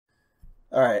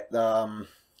All right.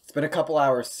 It's been a couple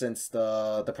hours since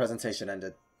the presentation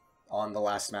ended on the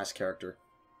last Smash character.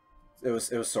 It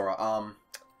was Sora.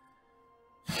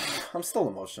 I'm still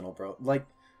emotional, bro. Like,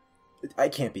 I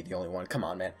can't be the only one. Come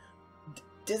on, man.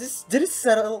 Did it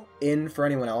settle in for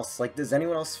anyone else? Like, does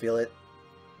anyone else feel it?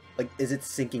 Like, is it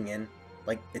sinking in?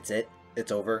 Like,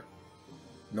 it's over.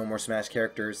 No more Smash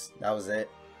characters. That was it.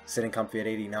 Sitting comfy at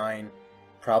 89.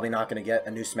 Probably not gonna get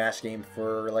a new Smash game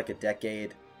for like a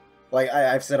decade. Like,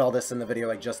 I've said all this in the video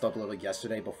I just uploaded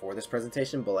yesterday before this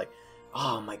presentation, but like,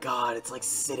 oh my god, it's like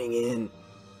sitting in.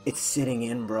 It's sitting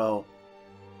in, bro.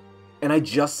 And I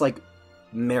just like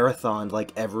marathoned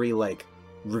like every like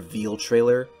reveal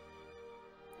trailer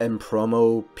and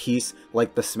promo piece,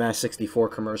 like the Smash 64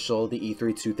 commercial, the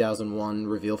E3 2001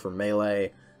 reveal for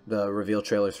Melee, the reveal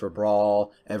trailers for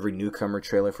Brawl, every newcomer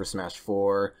trailer for Smash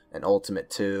 4 and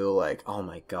Ultimate 2. Like, oh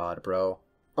my god, bro.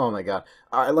 Oh my god.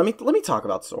 All right, let me talk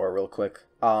about Sora real quick.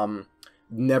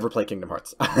 Never played Kingdom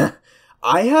Hearts.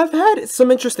 I have had some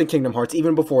interest in Kingdom Hearts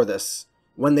even before this.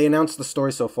 When they announced the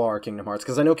story so far, Kingdom Hearts,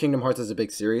 because I know Kingdom Hearts is a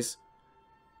big series.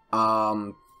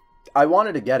 I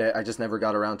wanted to get it, I just never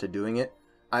got around to doing it.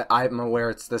 I'm aware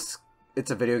it's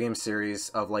a video game series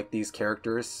of like these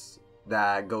characters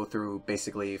that go through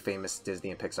basically famous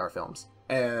Disney and Pixar films.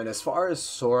 And as far as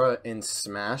Sora in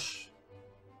Smash,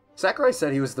 Sakurai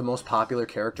said he was the most popular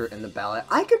character in the ballot.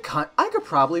 I could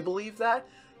probably believe that.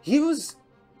 He's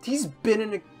been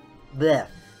in a bleh.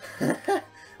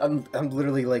 I'm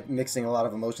literally like mixing a lot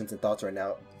of emotions and thoughts right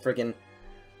now. Freaking,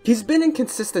 he's been in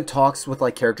consistent talks with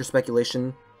like character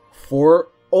speculation for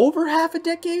over half a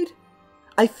decade.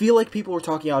 I feel like people were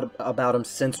talking about him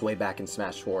since way back in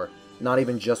Smash 4, not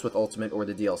even just with Ultimate or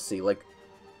the DLC. Like,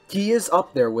 he is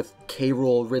up there with K.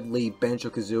 Rool, Ridley,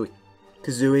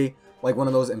 Banjo-Kazooie, like one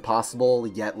of those impossible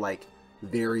yet like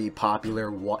very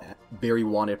popular, very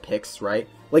wanted picks, right?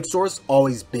 Like, Sora's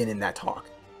always been in that talk.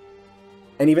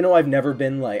 And even though I've never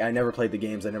been like, I never played the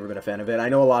games, I've never been a fan of it, I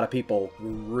know a lot of people were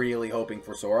really hoping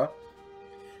for Sora.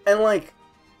 And like,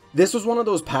 this was one of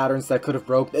those patterns that could have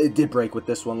broke. It did break with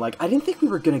this one. Like, I didn't think we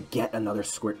were gonna get another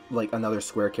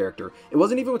square character. It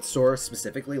wasn't even with Sora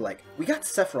specifically. Like, we got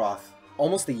Sephiroth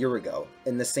almost a year ago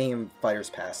in the same Fighters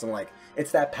Pass. And like,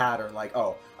 it's that pattern. Like,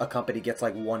 oh, a company gets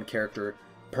like one character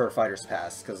per Fighters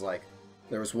Pass, because like,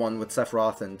 there was one with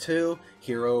Sephiroth in 2,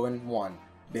 Hero in 1,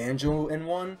 Banjo in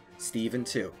 1, Steve in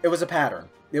 2. It was a pattern.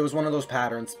 It was one of those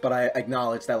patterns. But I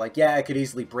acknowledge that like, yeah, it could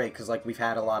easily break, because like we've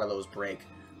had a lot of those break.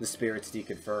 The spirits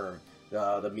deconfirm,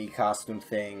 the me costume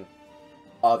thing,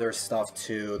 other stuff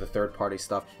too, the third-party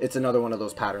stuff. It's another one of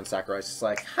those patterns Sakurai's just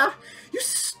like, ha, you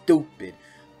stupid.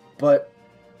 But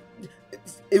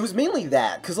it was mainly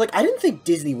that, because like I didn't think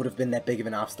Disney would have been that big of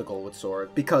an obstacle with Sora,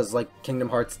 because like Kingdom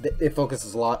Hearts, it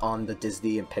focuses a lot on the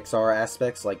Disney and Pixar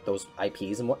aspects, like those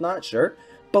IPs and whatnot, sure.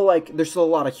 But like, there's still a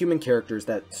lot of human characters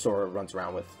that Sora runs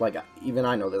around with. Like, even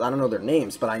I know that. I don't know their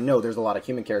names, but I know there's a lot of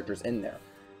human characters in there.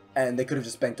 And they could have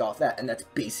just banked off that, and that's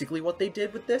basically what they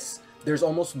did with this. There's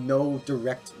almost no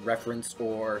direct reference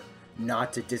or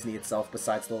nod to Disney itself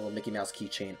besides the little Mickey Mouse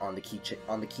keychain on the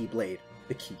keyblade.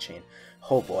 The keychain.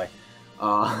 Oh boy.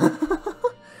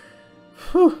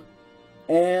 Whew.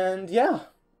 And yeah,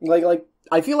 like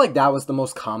I feel like that was the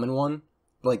most common one,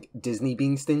 like Disney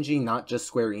being stingy, not just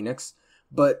Square Enix.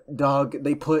 But, dog,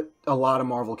 they put a lot of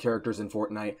Marvel characters in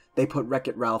Fortnite. They put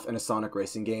Wreck-It Ralph in a Sonic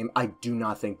racing game. I do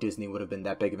not think Disney would have been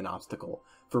that big of an obstacle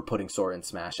for putting Sora in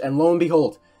Smash. And lo and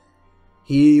behold,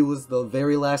 he was the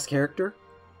very last character.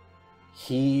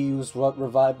 He was what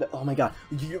revived... Oh my god.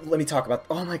 Let me talk about...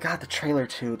 Oh my god, the trailer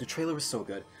too. The trailer was so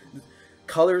good.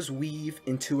 Colors weave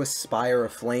into a spire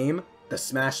of flame. The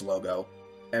Smash logo.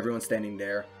 Everyone's standing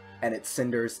there. And it's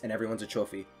cinders and everyone's a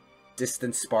trophy.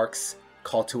 Distant sparks...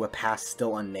 Call to a past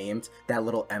still unnamed, that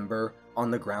little ember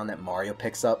on the ground that Mario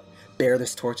picks up, bear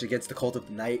this torch against the cold of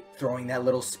the night, throwing that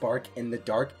little spark in the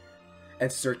dark,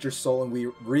 and search your soul and we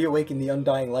reawaken the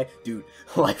undying light. Dude,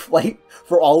 Life Flight,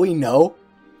 for all we know,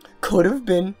 could have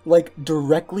been, like,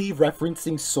 directly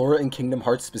referencing Sora and Kingdom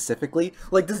Hearts specifically.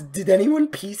 Like, did anyone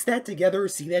piece that together or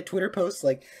see that Twitter post?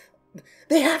 Like,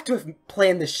 they have to have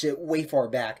planned this shit way far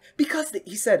back, because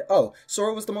he said, oh,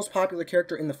 Sora was the most popular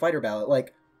character in the fighter ballot.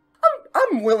 Like,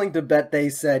 I'm willing to bet they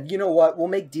said, you know what, we'll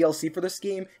make DLC for this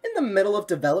game in the middle of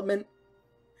development.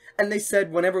 And they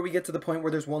said whenever we get to the point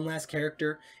where there's one last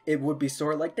character, it would be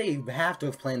Sora. Like, they have to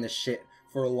have planned this shit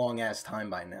for a long-ass time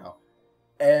by now.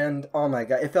 And, oh my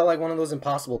god, it felt like one of those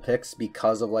impossible picks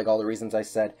because of, like, all the reasons I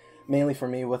said. Mainly for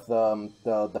me with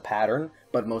the pattern,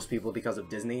 but most people because of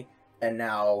Disney. And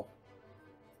now,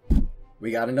 We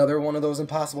got another one of those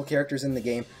impossible characters in the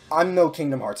game. I'm no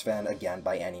Kingdom Hearts fan, again,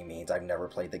 by any means. I've never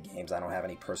played the games. I don't have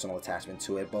any personal attachment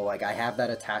to it. But, like, I have that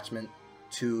attachment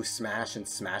to Smash and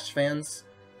Smash fans.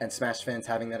 And Smash fans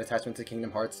having that attachment to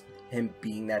Kingdom Hearts. Him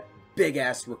being that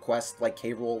big-ass request, like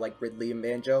K-Rool, like Ridley and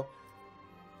Banjo.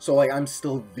 So, like, I'm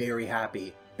still very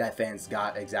happy that fans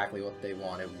got exactly what they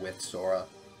wanted with Sora.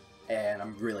 And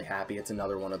I'm really happy it's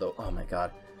another one of those. Oh, my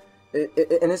God. And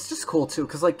it's just cool too,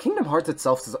 because like Kingdom Hearts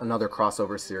itself is another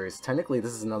crossover series. Technically,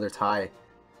 this is another tie.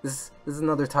 This is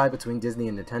another tie between Disney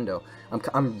and Nintendo.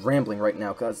 I'm rambling right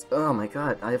now because oh my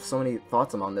god, I have so many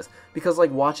thoughts on this. Because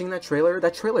like watching that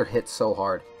trailer hit so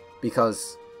hard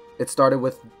because it started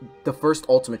with the first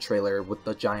Ultimate trailer with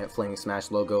the giant Flaming Smash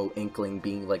logo, Inkling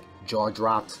being like jaw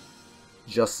dropped,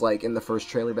 just like in the first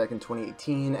trailer back in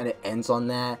 2018, and it ends on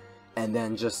that, and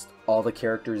then just all the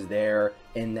characters there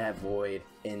in that void,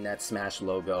 in that Smash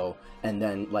logo, and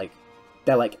then like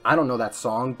that, like I don't know that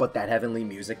song, but that heavenly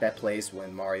music that plays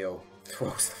when Mario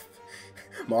throws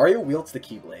Mario wields the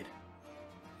Keyblade.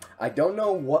 I don't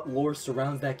know what lore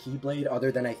surrounds that Keyblade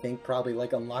other than I think probably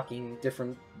like unlocking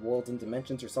different worlds and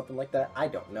dimensions or something like that. I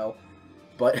don't know,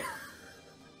 but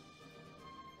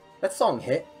that song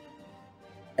hit,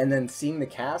 and then seeing the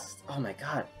cast, oh my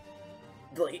god.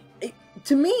 Like,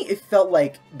 to me, it felt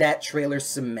like that trailer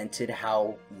cemented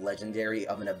how legendary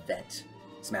of an event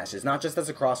Smash is. Not just as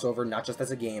a crossover, not just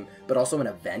as a game, but also an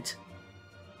event.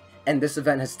 And this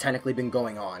event has technically been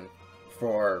going on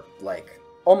for, like,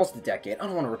 almost a decade. I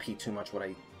don't want to repeat too much what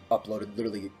I uploaded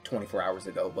literally 24 hours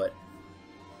ago, but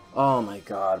oh my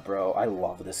god, bro, I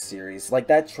love this series. Like,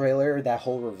 that trailer, that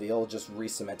whole reveal just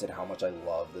re-cemented how much I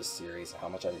love this series, how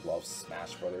much I love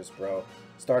Smash Brothers, bro.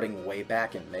 Starting way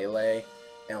back in Melee,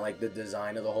 and like the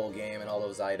design of the whole game and all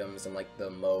those items and like the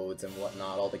modes and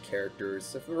whatnot, all the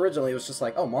characters. If originally it was just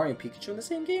like, oh, Mario and Pikachu in the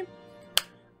same game?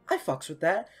 I fucks with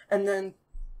that. And then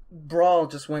Brawl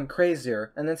just went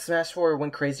crazier, and then Smash 4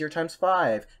 went crazier times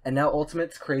 5, and now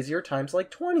Ultimate's crazier times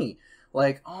like 20.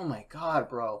 Like, oh my god,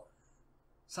 bro.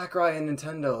 Sakurai and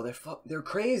Nintendo, they're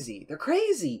crazy. They're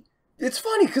crazy. It's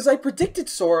funny, because I predicted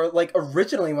Sora, like,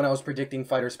 originally when I was predicting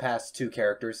Fighters Pass 2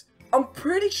 characters. I'm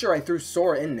pretty sure I threw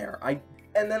Sora in there.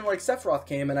 And then, like, Sephiroth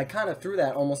came, and I kind of threw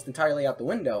that almost entirely out the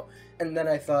window. And then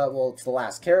I thought, well, it's the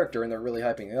last character, and they're really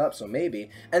hyping it up, so maybe.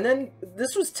 And then,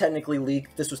 this was technically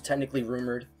leaked, this was technically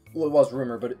rumored. Well, it was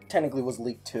rumored, but it technically was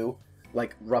leaked too.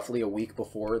 Like, roughly a week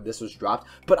before this was dropped.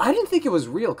 But I didn't think it was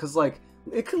real, because, like,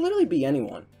 it could literally be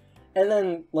anyone. And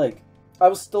then, like, I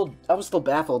was still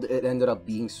baffled it ended up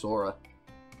being Sora.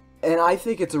 And I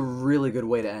think it's a really good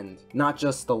way to end. Not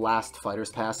just the last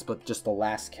Fighters Pass, but just the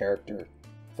last character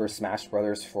for Smash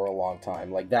Brothers for a long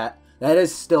time. Like, that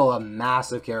is still a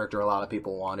massive character a lot of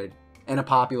people wanted. And a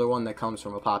popular one that comes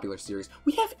from a popular series.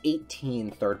 We have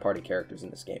 18 third-party characters in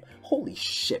this game. Holy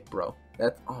shit, bro.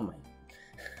 Oh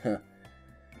my...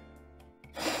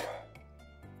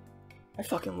 I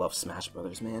fucking love Smash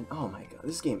Brothers, man. Oh my god,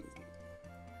 this game...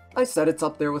 I said it's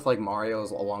up there with, like,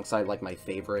 Mario's alongside, like, my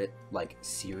favorite, like,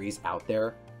 series out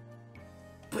there.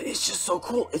 But it's just so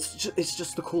cool. It's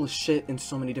just the coolest shit in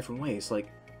so many different ways.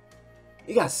 Like,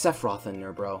 you got Sephiroth in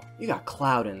there, bro. You got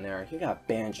Cloud in there. You got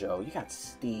Banjo. You got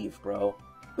Steve, bro.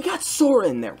 We got Sora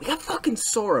in there. We got fucking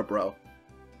Sora, bro.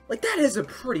 Like, that is a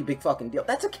pretty big fucking deal.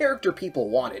 That's a character people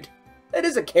wanted. That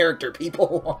is a character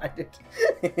people wanted.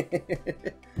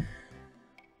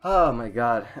 Oh my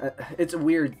god. It's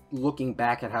weird looking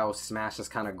back at how Smash has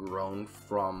kind of grown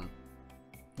from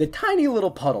the tiny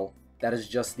little puddle that is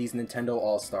just these Nintendo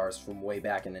All-Stars from way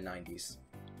back in the 90s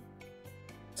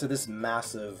to this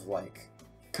massive, like,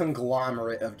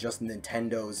 conglomerate of just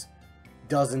Nintendo's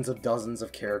dozens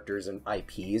of characters and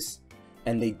IPs,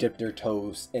 and they dip their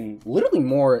toes in literally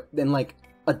more than, like,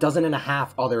 a dozen and a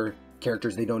half other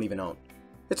characters they don't even own.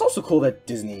 It's also cool that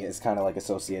Disney is kind of, like,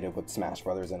 associated with Smash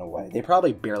Brothers in a way. They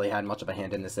probably barely had much of a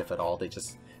hand in this, if at all.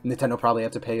 Nintendo probably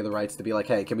had to pay the rights to be like,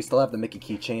 hey, can we still have the Mickey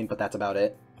keychain, but that's about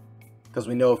it? Because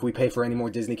we know if we pay for any more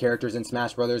Disney characters in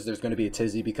Smash Brothers, there's going to be a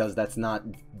tizzy because that's not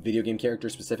video game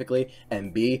characters specifically,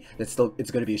 and B, it's going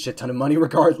to be a shit ton of money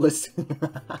regardless.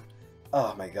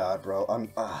 Oh my god, bro.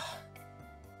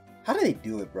 How do they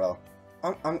do it, bro?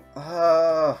 I'm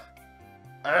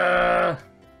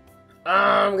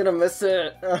gonna miss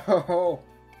it. Oh.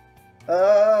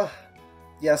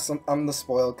 Yes, I'm the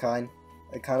spoiled kind.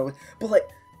 I kind of, but like,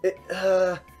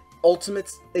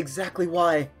 Ultimate's exactly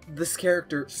why this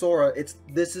character, Sora,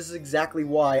 this is exactly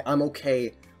why I'm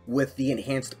okay with the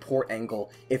enhanced port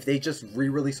angle. If they just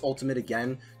re-release Ultimate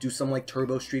again, do some like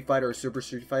Turbo Street Fighter or Super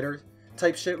Street Fighter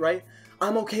type shit, right?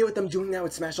 I'm okay with them doing that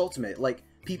with Smash Ultimate. Like,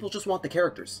 people just want the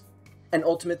characters. And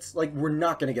Ultimate's, like, we're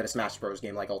not going to get a Smash Bros.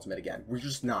 Game like Ultimate again. We're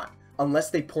just not.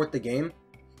 Unless they port the game,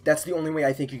 that's the only way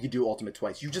I think you could do Ultimate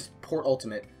twice. You just port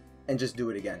Ultimate and just do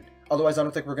it again. Otherwise, I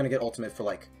don't think we're going to get Ultimate for,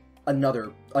 like,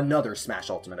 another Smash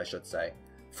Ultimate, I should say.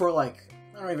 For, like,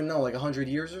 I don't even know, like 100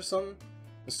 years or something?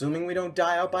 Assuming we don't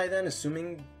die out by then,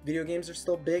 assuming video games are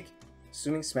still big,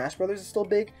 assuming Smash Brothers is still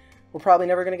big, we're probably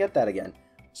never going to get that again.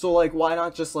 So, like, why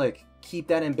not just, like, keep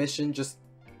that ambition, just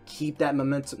keep that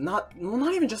momentum, not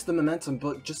even just the momentum,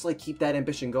 but just, like, keep that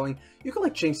ambition going. You could,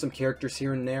 like, change some characters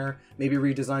here and there, maybe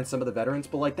redesign some of the veterans,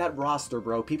 but, like, that roster,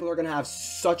 bro, people are going to have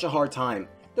such a hard time.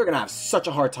 They're going to have such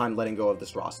a hard time letting go of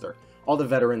this roster. All the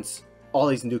veterans, all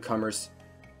these newcomers.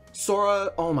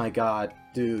 Sora, oh my god,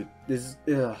 dude, this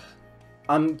is, ugh.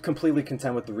 I'm completely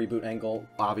content with the reboot angle.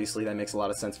 Obviously, that makes a lot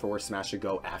of sense for where Smash should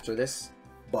go after this,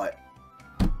 but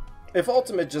if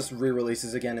Ultimate just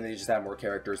re-releases again and they just have more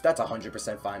characters, that's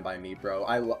 100% fine by me, bro.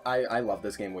 I love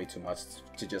this game way too much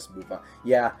to just move on.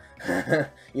 Yeah,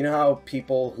 you know how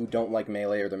people who don't like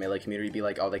Melee or the Melee community be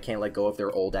like, oh, they can't let go of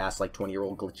their old-ass, like,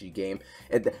 20-year-old glitchy game?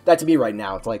 That to me right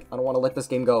now, it's like, I don't want to let this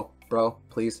game go, bro.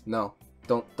 Please, no.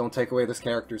 Don't take away these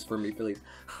characters from me, please.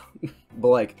 But,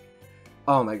 like,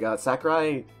 oh my god,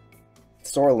 Sakurai,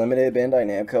 Sora Limited, Bandai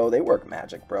Namco, they work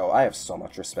magic, bro. I have so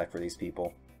much respect for these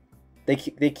people. They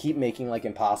keep making, like,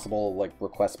 impossible, like,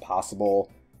 requests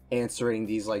possible, answering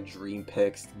these, like, dream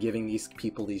picks, giving these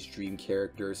people these dream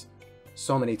characters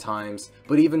so many times.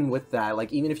 But even with that,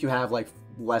 like, even if you have, like,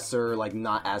 lesser, like,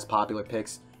 not as popular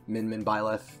picks, Min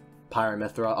Byleth,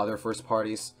 Pyramithra, other first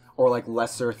parties, or, like,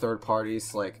 lesser third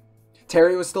parties, like,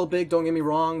 Terry was still big, don't get me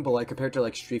wrong, but, like, compared to,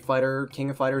 like, Street Fighter,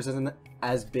 King of Fighters isn't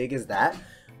as big as that.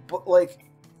 But, like,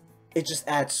 it just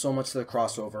adds so much to the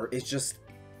crossover. It just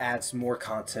adds more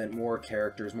content, more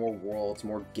characters, more worlds,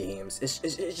 more games.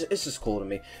 It's just cool to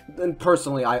me. And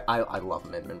personally, I love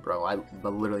Min, bro. I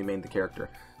literally made the character.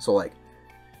 So, like,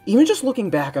 even just looking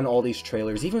back on all these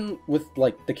trailers, even with,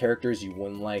 like, the characters you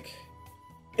wouldn't like,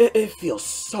 it feels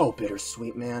so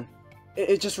bittersweet, man.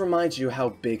 It just reminds you how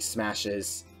big Smash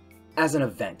is as an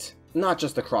event. Not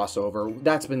just a crossover.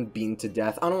 That's been beaten to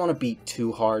death. I don't want to beat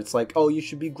too hard. It's like, oh, you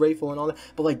should be grateful and all that.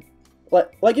 But,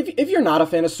 like, if you're not a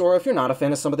fan of Sora, if you're not a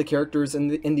fan of some of the characters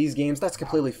in these games, that's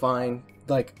completely fine.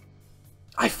 Like,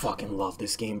 I fucking love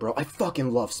this game, bro. I fucking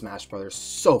love Smash Brothers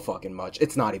so fucking much.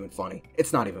 It's not even funny.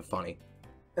 It's not even funny.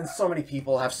 And so many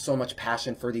people have so much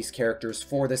passion for these characters,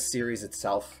 for this series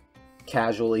itself.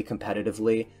 Casually,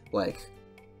 competitively. Like,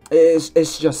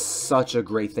 it's just such a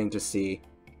great thing to see.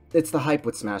 It's the hype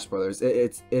with Smash Brothers.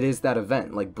 It is that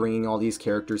event, like, bringing all these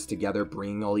characters together,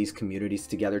 bringing all these communities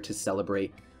together to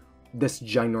celebrate this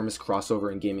ginormous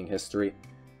crossover in gaming history.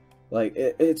 Like,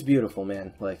 it's beautiful,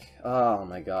 man. Like, oh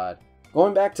my god.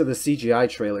 Going back to the CGI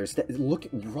trailers,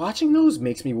 watching those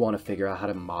makes me want to figure out how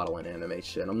to model and animate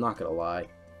shit. I'm not gonna lie.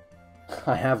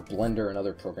 I have Blender and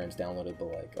other programs downloaded, but,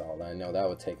 like, oh, I know that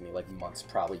would take me, like, months,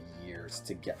 probably years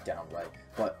to get down right.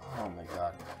 But, oh my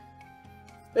god.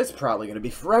 It's probably gonna be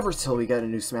forever till we get a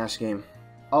new Smash game.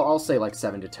 I'll say, like,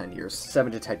 7 to 10 years.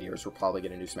 7 to 10 years we'll probably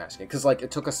get a new Smash game. Because, like,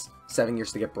 it took us 7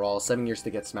 years to get Brawl, 7 years to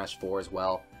get Smash 4 as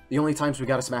well. The only times we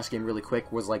got a Smash game really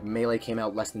quick was, like, Melee came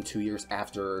out less than 2 years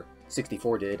after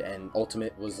 64 did, and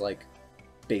Ultimate was, like,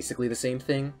 basically the same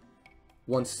thing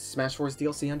once Smash 4's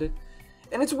DLC ended.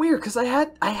 And it's weird, because I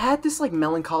had this, like,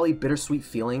 melancholy, bittersweet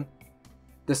feeling.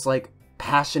 This, like,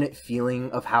 passionate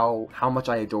feeling of how much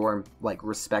I adore and, like,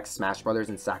 respect Smash Brothers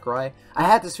and Sakurai. I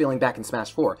had this feeling back in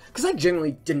Smash 4, because I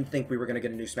genuinely didn't think we were going to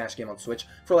get a new Smash game on Switch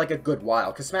for, like, a good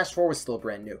while, because Smash 4 was still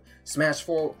brand new. Smash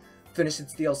 4 finished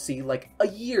its DLC, like, a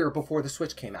year before the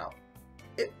Switch came out.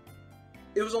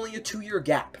 It was only a 2-year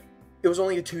gap. It was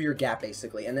only a 2-year gap,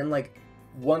 basically, and then, like,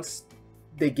 once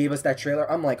they gave us that trailer,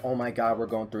 I'm like, oh my god, we're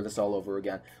going through this all over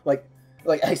again. Like,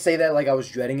 I say that like I was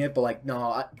dreading it, but, like,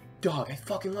 no, dog, I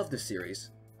fucking love this series.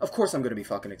 Of course I'm gonna be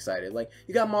fucking excited. Like,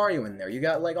 you got Mario in there. You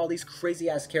got, like, all these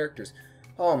crazy-ass characters.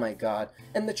 Oh my god.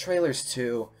 And the trailers,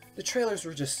 too. The trailers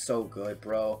were just so good,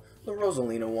 bro. The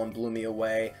Rosalina one blew me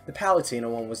away. The Palutena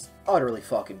one was utterly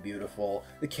fucking beautiful.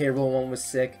 The K-Rool one was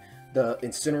sick. The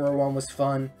Incineroar one was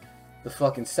fun. The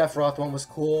fucking Sephiroth one was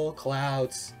cool.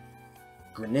 Clouds.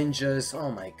 Greninjas. Oh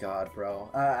my god, bro.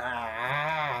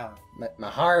 My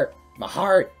heart. My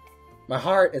heart. My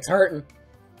heart. It's hurting.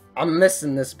 I'm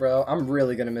missing this, bro. I'm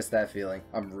really gonna miss that feeling.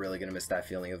 I'm really gonna miss that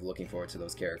feeling of looking forward to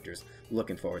those characters.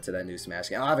 Looking forward to that new Smash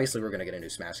game. Obviously, we're gonna get a new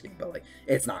Smash game, but, like,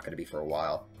 it's not gonna be for a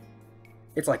while.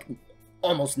 It's, like,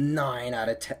 almost 9 out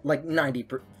of 10, like,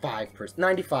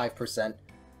 95%.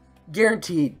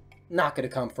 Guaranteed not gonna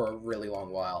come for a really long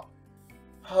while.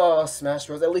 Oh, Smash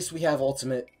Bros. At least we have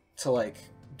Ultimate to, like,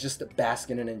 just bask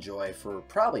in and enjoy for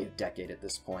probably a decade at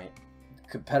this point.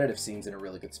 Competitive scene's in a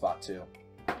really good spot too.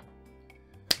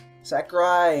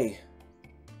 Sakurai!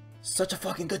 Such a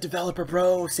fucking good developer,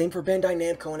 bro! Same for Bandai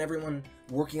Namco and everyone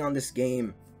working on this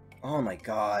game. Oh my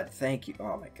god, thank you.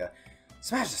 Oh my god.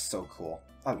 Smash is so cool.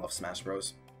 I love Smash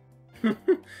Bros.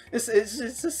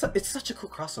 It's such a cool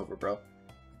crossover, bro.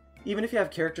 Even if you have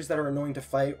characters that are annoying to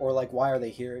fight, or like, why are they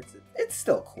here? It's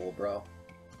still cool, bro.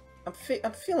 I'm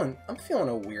feeling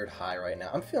a weird high right now.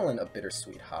 I'm feeling a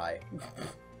bittersweet high.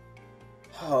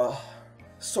 Oh,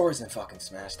 Sora's in fucking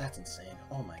Smash. That's insane.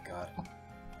 Oh my god.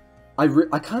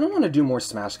 I kind of want to do more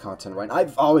Smash content, right?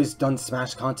 I've always done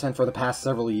Smash content for the past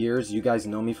several years. You guys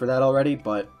know me for that already,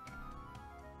 but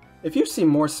if you see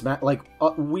more Smash, like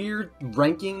weird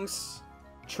rankings,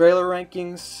 trailer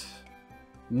rankings,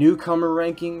 newcomer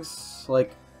rankings,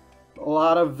 like a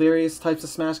lot of various types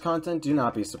of Smash content, do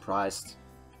not be surprised.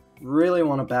 Really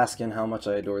want to bask in how much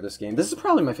I adore this game. This is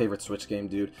probably my favorite Switch game,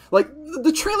 dude. Like,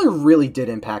 the trailer really did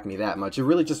impact me that much. It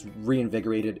really just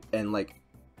reinvigorated and, like,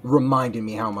 reminded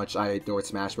me how much I adored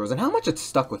Smash Bros. And how much it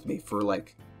stuck with me for,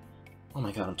 like, oh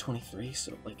my god, I'm 23,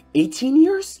 so, like, 18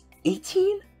 years?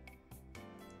 18?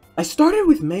 I started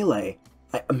with Melee.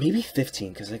 Maybe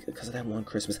 15, because of that one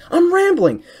Christmas. I'm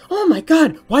rambling! Oh my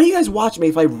god, why do you guys watch me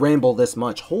if I ramble this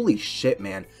much? Holy shit,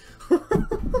 man.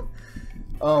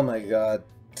 Oh my god.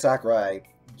 Sakurai,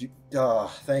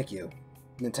 thank you.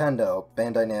 Nintendo,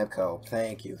 Bandai Namco,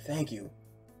 thank you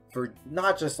for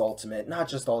not just Ultimate, not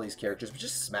just all these characters, but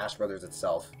just Smash Brothers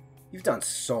itself. You've done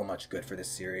so much good for this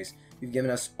series. You've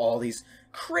given us all these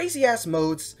crazy-ass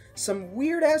modes, some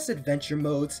weird-ass adventure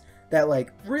modes that,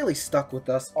 like, really stuck with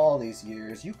us all these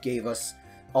years. You gave us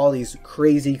all these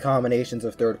crazy combinations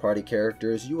of third-party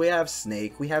characters. We have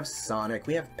Snake, we have Sonic,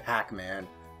 we have Pac-Man,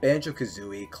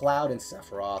 Banjo-Kazooie, Cloud, and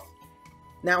Sephiroth.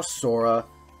 Now Sora.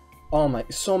 Oh my,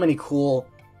 so many cool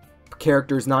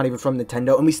characters not even from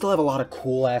Nintendo, and we still have a lot of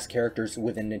cool-ass characters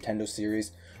within Nintendo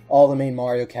series. All the main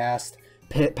Mario cast,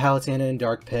 Pit, Palutena and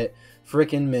Dark Pit,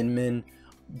 frickin' Min Min,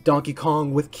 Donkey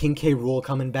Kong with King K. Rool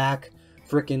coming back,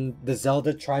 frickin' the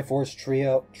Zelda Triforce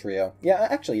Trio. Yeah,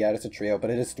 actually, yeah, it's a trio,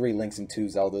 but it is 3 Links and 2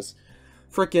 Zeldas.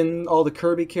 Frickin' all the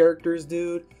Kirby characters,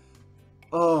 dude.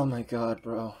 Oh my god,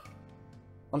 bro.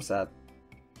 I'm sad.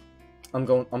 I'm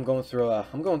going through a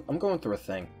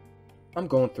thing. I'm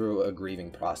going through a grieving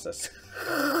process.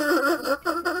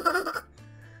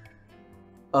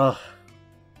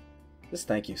 Just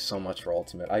thank you so much for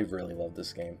Ultimate. I really love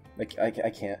this game. Like, I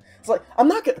can't. It's like, I'm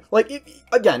not gonna, like,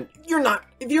 again,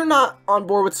 if you're not on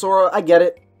board with Sora, I get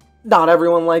it. Not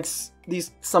everyone likes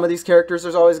some of these characters.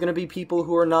 There's always gonna be people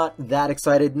who are not that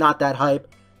excited, not that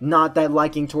hype, not that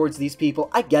liking towards these people.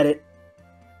 I get it.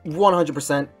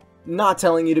 100%. Not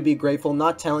telling you to be grateful,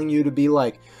 not telling you to be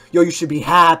like, yo, you should be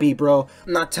happy, bro.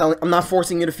 I'm not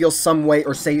forcing you to feel some way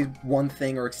or say one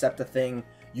thing or accept a thing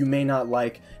you may not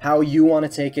like. How you want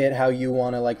to take it, how you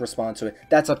want to, like, respond to it.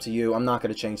 That's up to you. I'm not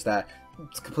going to change that.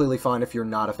 It's completely fine if you're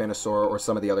not a fan of Sora or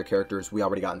some of the other characters we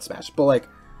already got in Smash. But, like,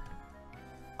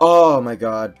 oh my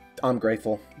god, I'm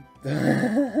grateful.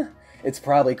 It's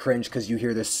probably cringe because you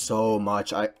hear this so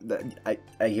much. I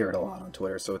hear it a lot on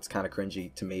Twitter, so it's kind of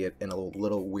cringy to me in a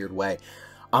little weird way.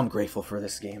 I'm grateful for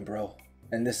this game, bro.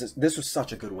 And this was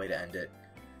such a good way to end it.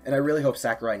 And I really hope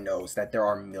Sakurai knows that there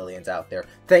are millions out there.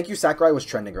 Thank you, Sakurai was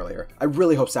trending earlier. I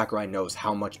really hope Sakurai knows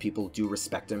how much people do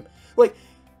respect him. Like,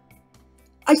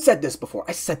 I said this before.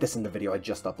 I said this in the video I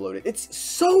just uploaded. It's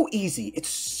so easy. It's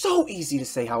so easy to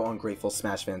say how ungrateful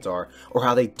Smash fans are, or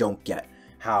how they don't get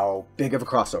how big of a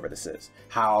crossover this is,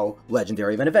 how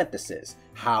legendary of an event this is,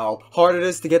 how hard it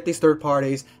is to get these third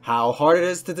parties, how hard it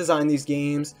is to design these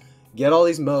games, get all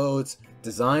these modes,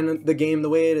 design the game the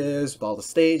way it is, with all the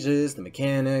stages, the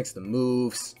mechanics, the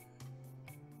moves.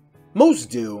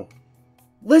 Most do.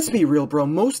 Let's be real, bro.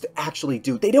 Most actually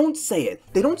do. They don't say it.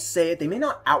 They don't say it. They may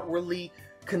not outwardly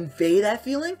convey that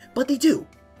feeling, but they do.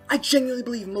 I genuinely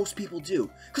believe most people do.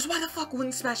 Because why the fuck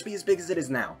wouldn't Smash be as big as it is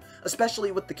now?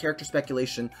 Especially with the character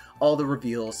speculation, all the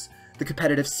reveals, the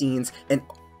competitive scenes, and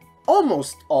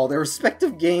almost all their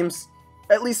respective games,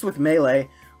 at least with Melee.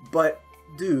 But,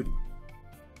 dude,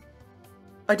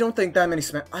 I don't think that many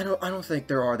I don't think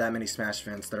there are that many Smash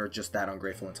fans that are just that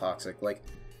ungrateful and toxic. Like,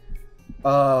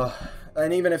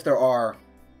 and even if there are,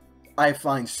 I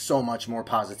find so much more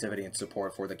positivity and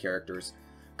support for the characters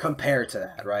compared to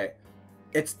that, right?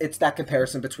 It's that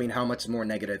comparison between how much more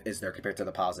negative is there compared to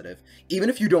the positive. Even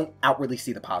if you don't outwardly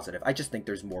see the positive, I just think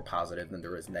there's more positive than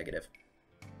there is negative.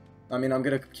 I mean, I'm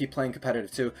gonna keep playing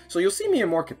competitive too, so you'll see me in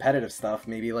more competitive stuff,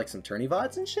 maybe like some tourney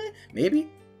VODs and shit,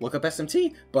 maybe. Look up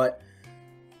SMT, but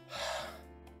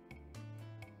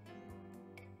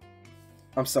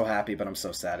I'm so happy, but I'm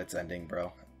so sad it's ending,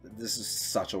 bro. This is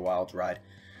such a wild ride.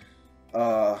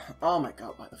 Oh my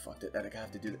god, why the fuck did Etika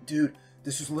have to do that? Dude,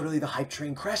 this was literally the hype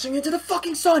train crashing into the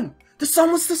fucking sun! The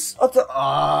sun was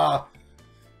the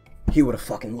he would have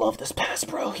fucking loved this pass,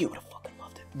 bro. He would have fucking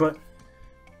loved it. But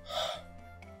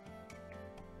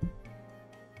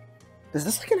is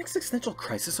this like an existential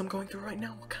crisis I'm going through right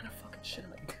now? What kind of fucking shit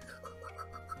am I...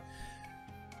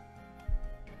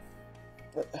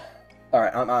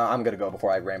 Alright, I'm gonna go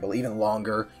before I ramble even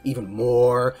longer, even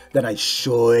more than I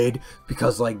should,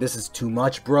 because, like, this is too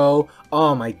much, bro.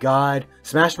 Oh my god.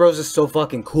 Smash Bros. Is so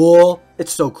fucking cool.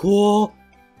 It's so cool.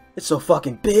 It's so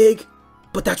fucking big.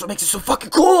 But that's what makes it so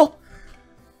fucking cool!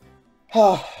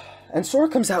 And Sora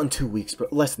comes out in 2 weeks, bro.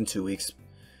 Less than 2 weeks.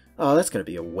 Oh, that's gonna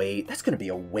be a wait. That's gonna be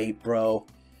a wait, bro.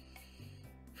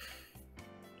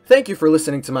 Thank you for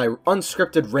listening to my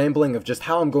unscripted rambling of just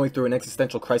how I'm going through an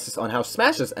existential crisis on how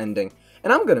Smash is ending.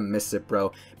 And I'm gonna miss it,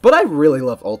 bro. But I really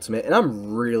love Ultimate, and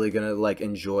I'm really gonna, like,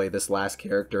 enjoy this last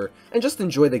character. And just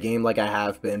enjoy the game like I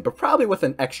have been, but probably with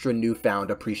an extra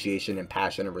newfound appreciation and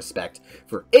passion and respect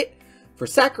for it, for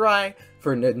Sakurai,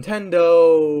 for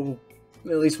Nintendo.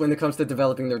 At least when it comes to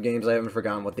developing their games, I haven't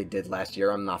forgotten what they did last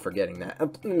year. I'm not forgetting that.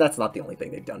 And that's not the only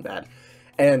thing they've done bad.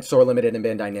 And Sora Limited and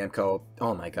Bandai Namco.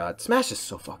 Oh my god. Smash is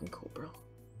so fucking cool, bro.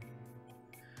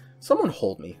 Someone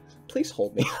hold me. Please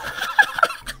hold me.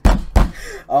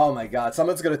 Oh my god.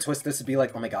 Someone's gonna twist this and be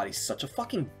like, oh my god, he's such a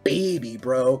fucking baby,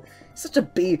 bro. Such a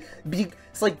baby.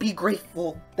 It's like, be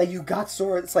grateful that you got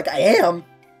Sora. It's like, I am.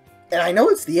 And I know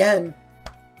it's the end.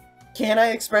 Can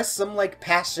I express some, like,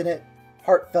 passionate,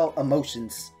 heartfelt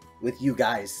emotions with you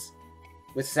guys?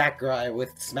 With Sakurai,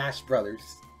 with Smash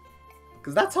Brothers.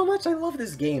 Because that's how much I love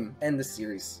this game and this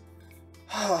series.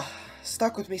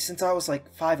 Stuck with me since I was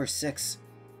like 5 or 6.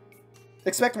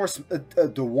 Expect more,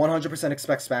 do 100%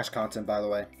 expect Smash content, by the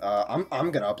way.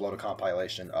 I'm gonna upload a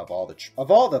compilation of all the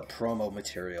promo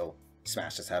material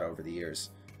Smash has had over the years.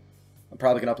 I'm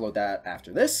probably gonna upload that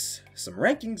after this. Some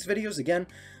rankings videos again.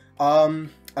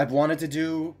 I've wanted to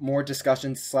do more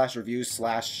discussions / reviews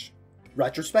 /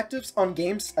 retrospectives on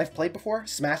games I've played before.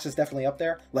 Smash is definitely up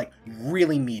there. Like,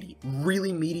 really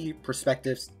meaty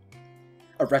perspectives.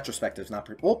 Retrospectives, not...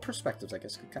 well, perspectives, I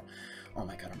guess. Oh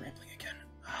my god, I'm rambling again.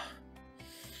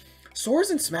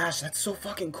 Sora's in Smash, that's so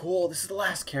fucking cool. This is the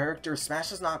last character.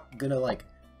 Smash is not gonna, like,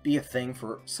 be a thing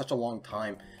for such a long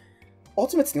time.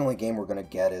 Ultimate's the only game we're gonna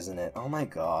get, isn't it? Oh my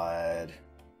god.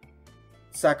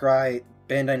 Sakurai,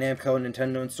 Bandai Namco,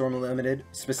 Nintendo, and Sora Limited,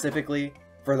 specifically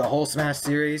for the whole Smash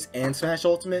series and Smash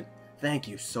Ultimate, thank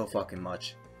you so fucking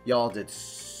much. Y'all did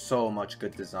so much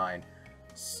good design.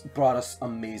 Brought us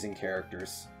amazing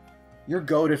characters. You're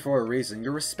goated for a reason.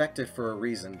 You're respected for a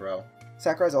reason, bro.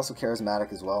 Sakurai's also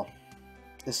charismatic as well.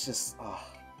 It's just,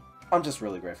 I'm just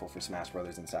really grateful for Smash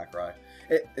Brothers and Sakurai.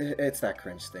 It's that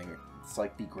cringe thing. It's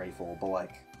like, be grateful, but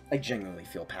like, I genuinely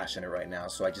feel passionate right now,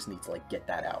 so I just need to like get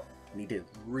that out. I need to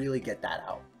really get that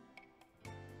out.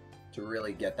 To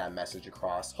really get that message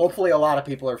across. Hopefully a lot of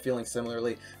people are feeling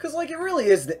similarly, because like it really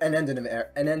is an end of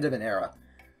an era.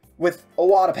 With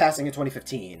Iwata passing in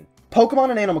 2015, Pokemon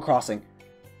and Animal Crossing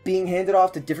being handed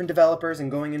off to different developers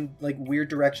and going in like weird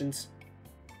directions.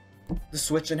 The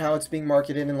Switch and how it's being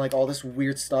marketed and like all this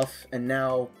weird stuff, and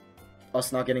now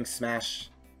us not getting Smash.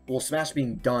 Well, Smash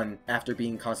being done after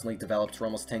being constantly developed for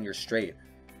almost 10 years straight.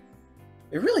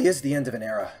 It really is the end of an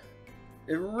era.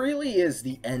 It really is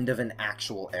the end of an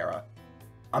actual era.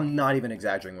 I'm not even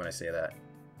exaggerating when I say that.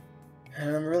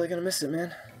 And I'm really gonna miss it,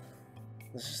 man.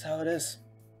 That's just how it is.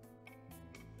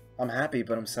 I'm happy,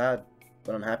 but I'm sad.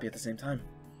 But I'm happy at the same time.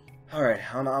 Alright,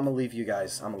 I'm gonna leave you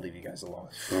guys. I'm gonna leave you guys alone.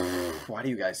 Why do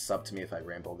you guys sub to me if I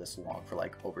ramble this long for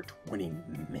like over 20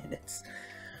 minutes?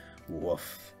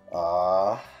 Woof.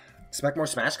 Expect more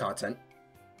Smash content.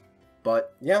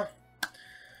 But, yeah.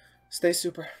 Stay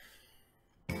super.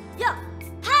 哟，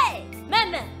嘿，妹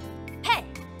妹，嘿，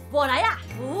我来呀！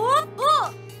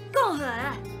共和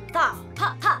大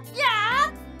哈哈呀！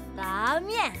拉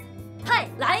面，嘿，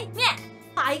来面，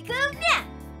来个面，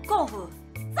共和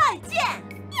再见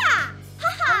呀！哈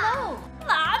哈，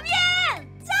拉面，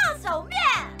酱手面，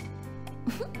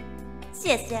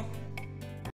谢谢。